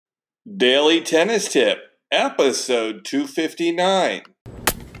Daily Tennis Tip, episode 259.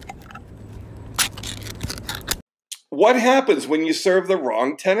 What happens when you serve the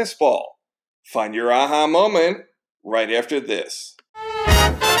wrong tennis ball? Find your aha moment right after this. Do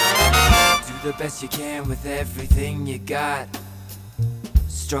the best you can with everything you got.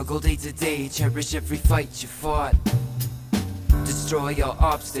 Struggle day to day, cherish every fight you fought. Destroy your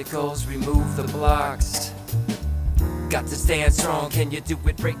obstacles, remove the blocks. Got to stand strong, can you do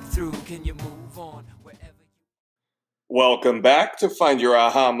it? Break through, can you move on wherever you... Welcome back to Find Your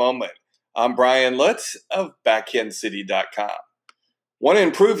Aha Moment. I'm Brian Lutz of BackhandCity.com. Want to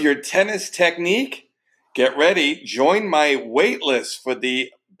improve your tennis technique? Get ready, join my wait list for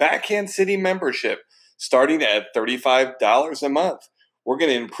the Backhand City membership starting at $35 a month. We're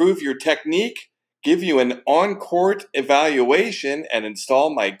going to improve your technique, give you an on-court evaluation, and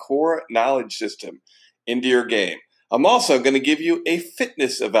install my core knowledge system into your game. I'm also going to give you a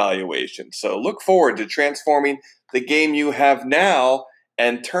fitness evaluation. So look forward to transforming the game you have now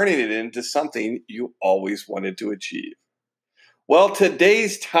and turning it into something you always wanted to achieve. Well,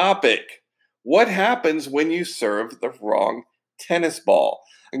 today's topic, what happens when you serve the wrong tennis ball?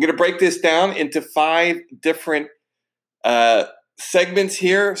 I'm going to break this down into 5 different segments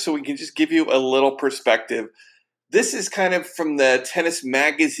here so we can just give you a little perspective. This is kind of from the tennis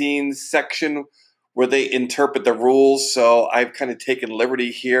magazine section where they interpret the rules. So I've kind of taken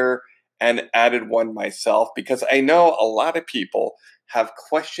liberty here and added one myself because I know a lot of people have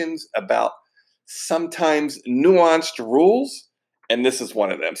questions about sometimes nuanced rules, and this is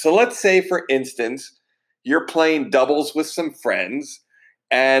one of them. So let's say, for instance, you're playing doubles with some friends,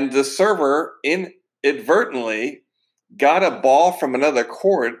 and the server inadvertently got a ball from another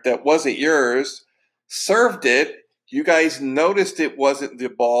court that wasn't yours, served it, you guys noticed it wasn't the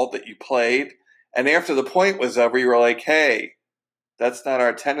ball that you played, and after the point was over, you were like, hey, that's not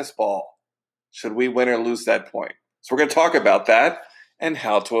our tennis ball. Should we win or lose that point? So we're going to talk about that and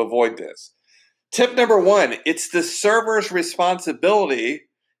how to avoid this. Tip number 1, it's the server's responsibility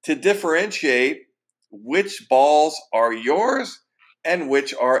to differentiate which balls are yours and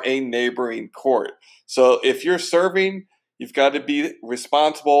which are a neighboring court. So if you're serving, you've got to be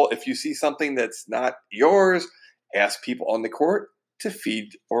responsible. If you see something that's not yours, ask people on the court to feed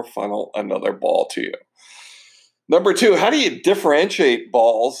or funnel another ball to you. Number 2, how do you differentiate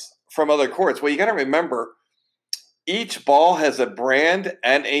balls from other courts? Well, you got to remember, each ball has a brand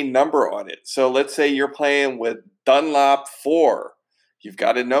and a number on it. So let's say you're playing with Dunlop 4. You've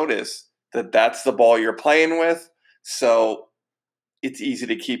got to notice that that's the ball you're playing with. So it's easy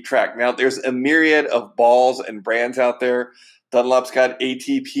to keep track. Now, there's a myriad of balls and brands out there. Dunlop's got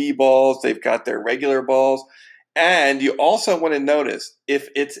ATP balls. They've got their regular balls. And you also want to notice, if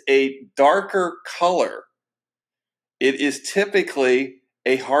it's a darker color, it is typically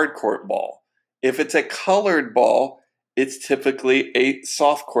a hard court ball. If it's a colored ball, it's typically a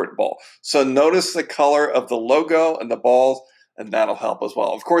soft court ball. So notice the color of the logo and the balls, and that'll help as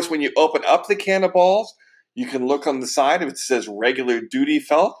well. Of course, when you open up the can of balls, you can look on the side. If it says regular duty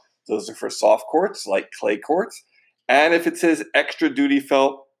felt, those are for soft courts like clay courts. And if it says extra duty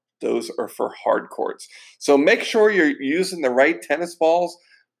felt, those are for hard courts. So make sure you're using the right tennis balls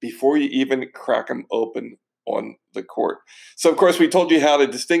before you even crack them open on the court. So, of course, we told you how to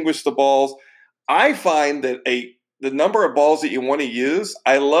distinguish the balls. I find that the number of balls that you want to use,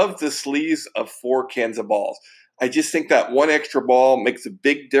 I love the sleeves of 4 cans of balls. I just think that one extra ball makes a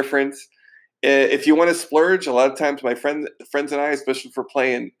big difference. If you want to splurge, a lot of times my friends and I, especially for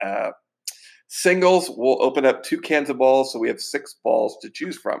playing singles, we'll open up 2 cans of balls, so we have 6 balls to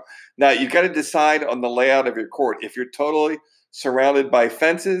choose from. Now, you've got to decide on the layout of your court. If you're totally surrounded by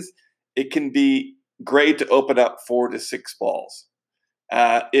fences, it can be great to open up 4 to 6 balls.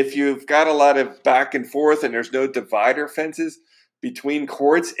 If you've got a lot of back and forth and there's no divider fences between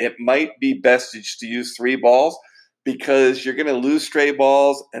courts, it might be best to use 3 balls because you're going to lose stray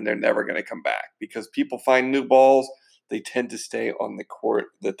balls and they're never going to come back. Because people find new balls, they tend to stay on the court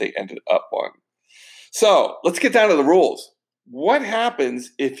that they ended up on. So let's get down to the rules. What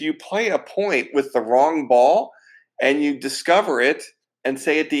happens if you play a point with the wrong ball and you discover it and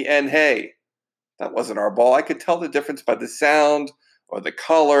say at the end, hey, that wasn't our ball? I could tell the difference by the sound or the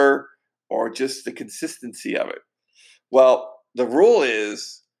color or just the consistency of it. Well, the rule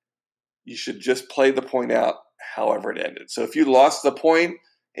is you should just play the point out however it ended. So if you lost the point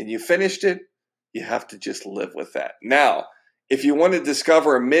and you finished it, you have to just live with that. Now, if you want to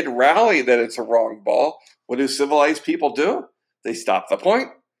discover mid-rally that it's a wrong ball, what do civilized people do? They stop the point,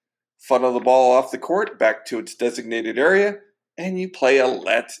 funnel the ball off the court back to its designated area, and you play a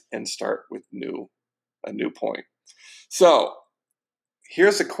let and start with a new point. So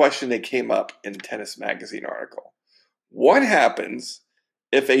here's a question that came up in a Tennis Magazine article. What happens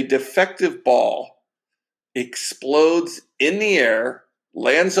if a defective ball explodes in the air,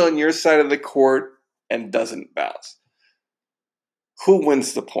 lands on your side of the court, and doesn't bounce? Who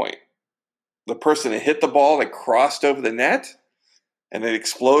wins the point? The person that hit the ball that crossed over the net and it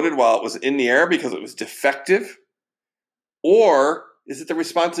exploded while it was in the air because it was defective? Or is it the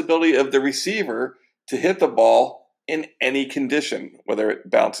responsibility of the receiver to hit the ball in any condition, whether it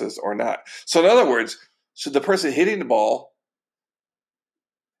bounces or not? So in other words, should the person hitting the ball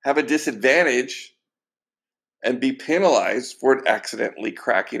have a disadvantage and be penalized for it accidentally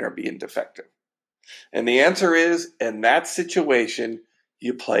cracking or being defective? And the answer is, in that situation,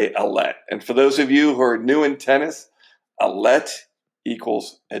 you play a let. And for those of you who are new in tennis, a let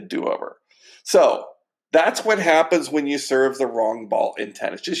equals a do-over. So that's what happens when you serve the wrong ball in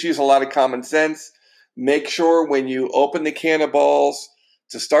tennis. Just use a lot of common sense. Make sure when you open the can of balls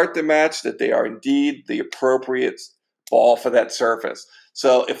to start the match that they are indeed the appropriate ball for that surface.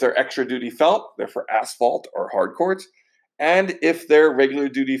 So if they're extra duty felt, they're for asphalt or hard courts. And if they're regular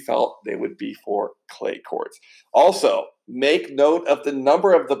duty felt, they would be for clay courts. Also, make note of the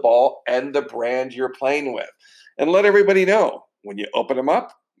number of the ball and the brand you're playing with. And let everybody know, when you open them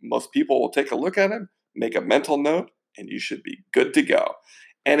up, most people will take a look at them, make a mental note, and you should be good to go.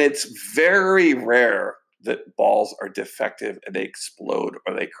 And it's very rare that balls are defective and they explode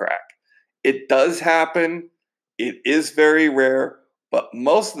or they crack. It does happen. It is very rare. But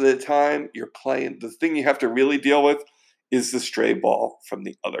most of the time, you're playing, the thing you have to really deal with is the stray ball from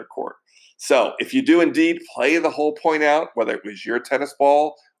the other court. So if you do indeed play the whole point out, whether it was your tennis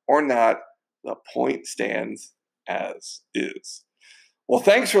ball or not, the point stands as is. Well,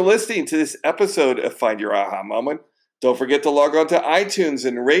 thanks for listening to this episode of Find Your Aha Moment. Don't forget to log on to iTunes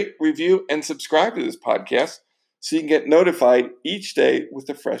and rate, review, and subscribe to this podcast so you can get notified each day with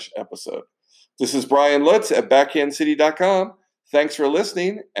a fresh episode. This is Brian Lutz at BackhandCity.com. Thanks for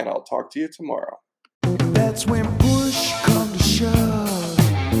listening, and I'll talk to you tomorrow. That's when push comes to shove.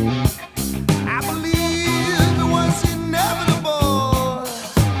 I believe it was inevitable.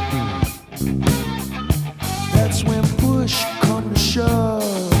 That's when push comes to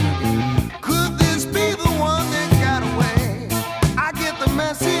shove. Could this be the one that got away? I get the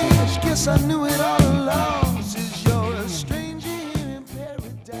message, guess I knew it all.